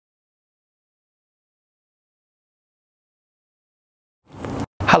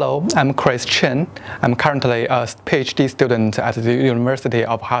Hello, I'm Chen. I'm currently a PhD student at the University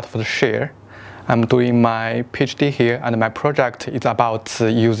of Hertfordshire. I'm doing my PhD here, and my project is about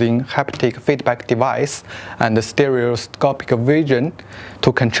using haptic feedback device and stereoscopic vision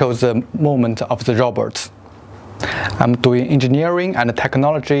to control the movement of the robots. I'm doing engineering and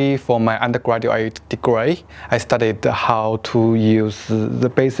technology for my undergraduate degree. I studied how to use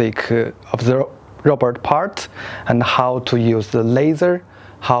the basic of the robot part and how to use the laser,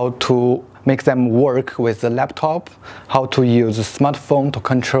 how to make them work with the laptop, how to use the smartphone to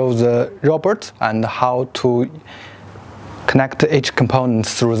control the robot, and how to connect each component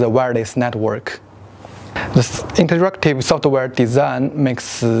through the wireless network. This interactive software design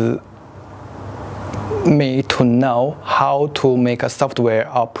makes me to know how to make a software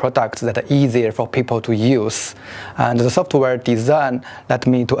or product that are easier for people to use. And the software design led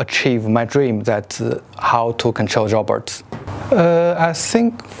me to achieve my dream, that how to control robots. I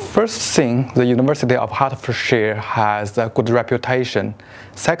think first thing, the University of Hertfordshire has a good reputation.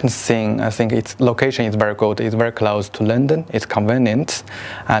 Second thing, I think its location is very good. It's very close to London. It's convenient.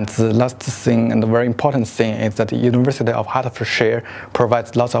 And the last thing and the very important thing is that the University of Hertfordshire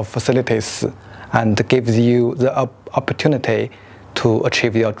provides lots of facilities and gives you the opportunity to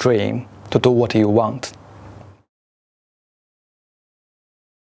achieve your dream, to do what you want.